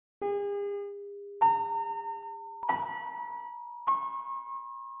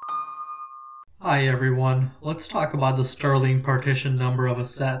Hi everyone, let's talk about the Stirling partition number of a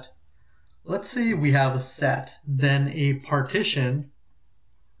set. Let's say we have a set, then a partition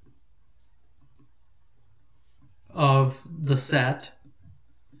of the set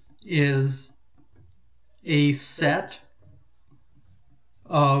is a set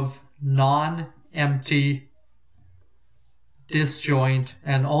of non-empty, disjoint,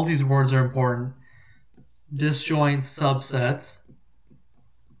 and all these words are important, disjoint subsets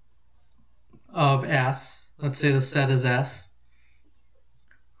of S, let's say the set is S,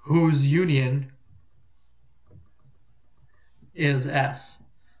 whose union is S.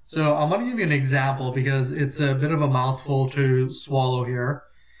 So I'm going to give you an example because it's a bit of a mouthful to swallow here.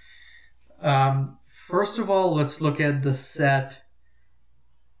 First of all, let's look at the set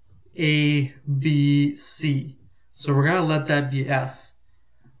A, B, C. So we're going to let that be S.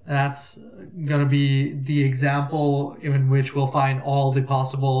 That's going to be the example in which we'll find all the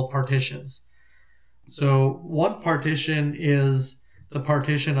possible partitions. So one partition is the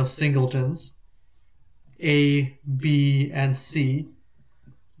partition of singletons, A, B, and C.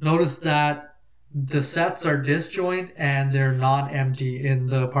 Notice that the sets are disjoint and they're non-empty in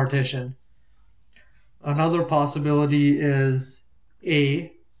the partition. Another possibility is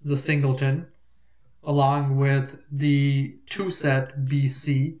A, the singleton, along with the two set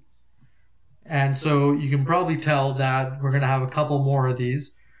BC. And so you can probably tell that we're going to have a couple more of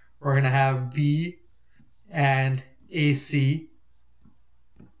these. We're going to have B and AC,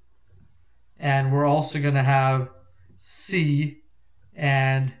 and we're also going to have C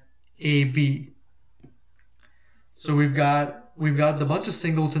and AB. So we've got the bunch of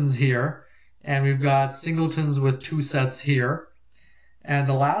singletons here, and we've got singletons with two sets here. And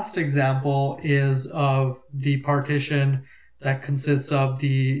the last example is of the partition that consists of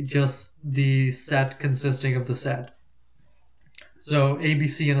just the set consisting of the set. So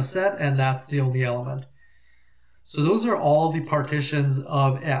ABC in a set, and that's the only element. So those are all the partitions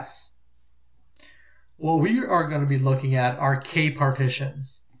of S. What we are going to be looking at are K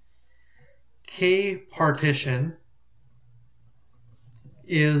partitions. K partition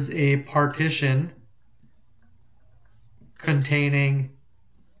is a partition containing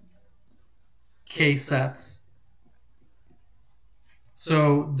K sets.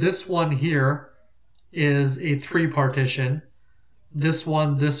 So this one here is a 3 partition. This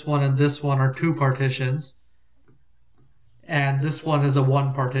one, and this one are 2 partitions. And this one is a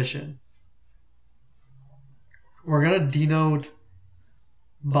 1 partition. We're going to denote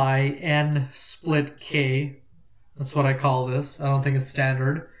by N split K. That's what I call this. I don't think it's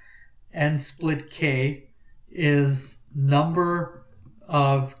standard. N split K is number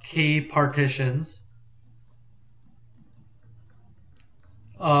of K partitions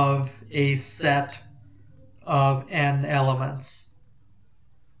of a set of N elements,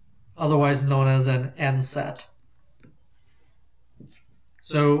 otherwise known as an N set.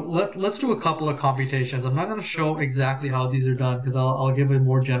 So let's do a couple of computations. I'm not going to show exactly how these are done because I'll give a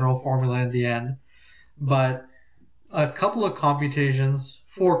more general formula in the end. But a couple of computations,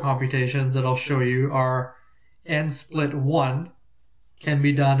 4 computations that I'll show you are N split 1 can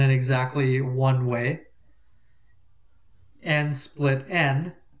be done in exactly one way. N split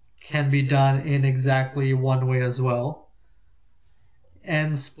N can be done in exactly one way as well.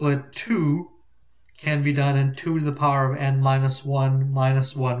 N split 2 can be done in 2 to the power of n minus 1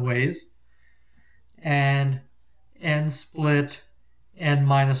 ways, and n split n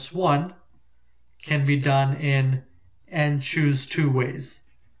minus 1 can be done in n choose 2 ways.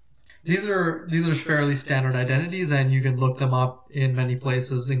 These are fairly standard identities, and you can look them up in many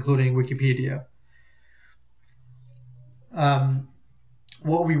places, including Wikipedia.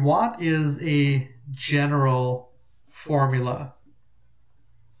 What we want is a general formula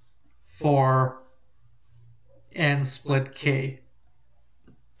for N split K.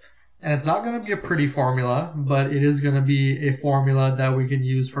 And it's not going to be a pretty formula, but it is going to be a formula that we can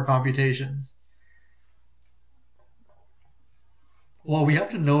use for computations. What we have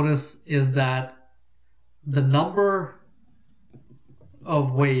to notice is that the number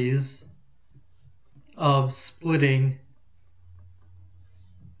of ways of splitting,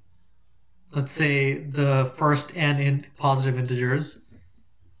 let's say the first n in positive integers,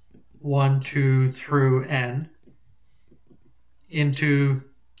 1, 2 through n, into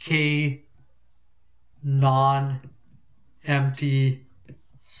K non-empty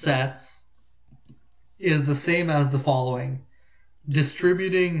sets is the same as the following.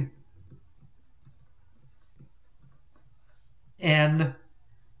 Distributing n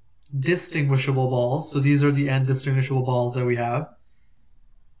distinguishable balls, so these are the n distinguishable balls that we have,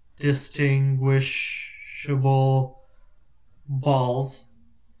 distinguishable balls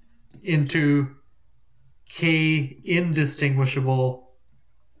into k indistinguishable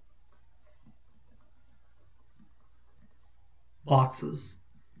boxes.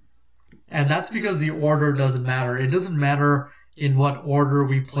 And that's because the order doesn't matter. It doesn't matter in what order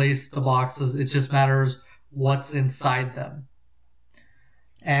we place the boxes. It just matters what's inside them.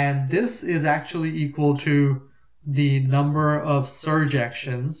 And this is actually equal to the number of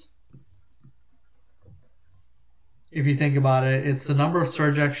surjections. If you think about it, it's the number of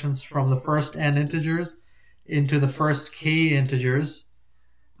surjections from the first n integers into the first k integers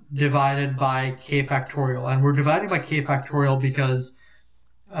divided by k factorial. And we're dividing by k factorial because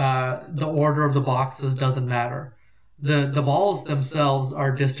the order of the boxes doesn't matter. The balls themselves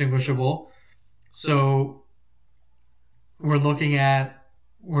are distinguishable. So we're looking at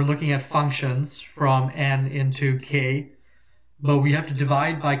functions from n into k, but we have to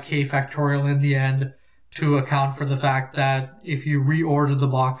divide by k factorial in the end to account for the fact that if you reorder the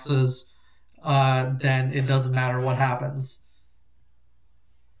boxes, then it doesn't matter what happens.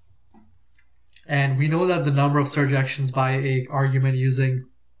 And we know that the number of surjections by an argument using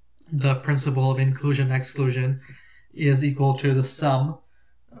the principle of inclusion-exclusion is equal to the sum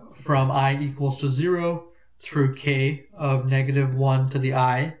from I equals to 0 through k of -1 to the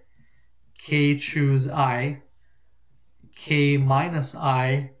I, k choose I, k minus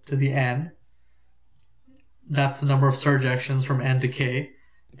I to the n. That's the number of surjections from n to k.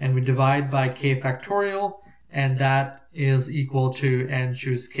 And we divide by k factorial, and that is equal to n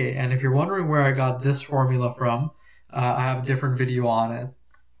choose k. And if you're wondering where I got this formula from, I have a different video on it.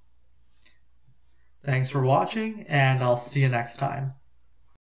 Thanks for watching, and I'll see you next time.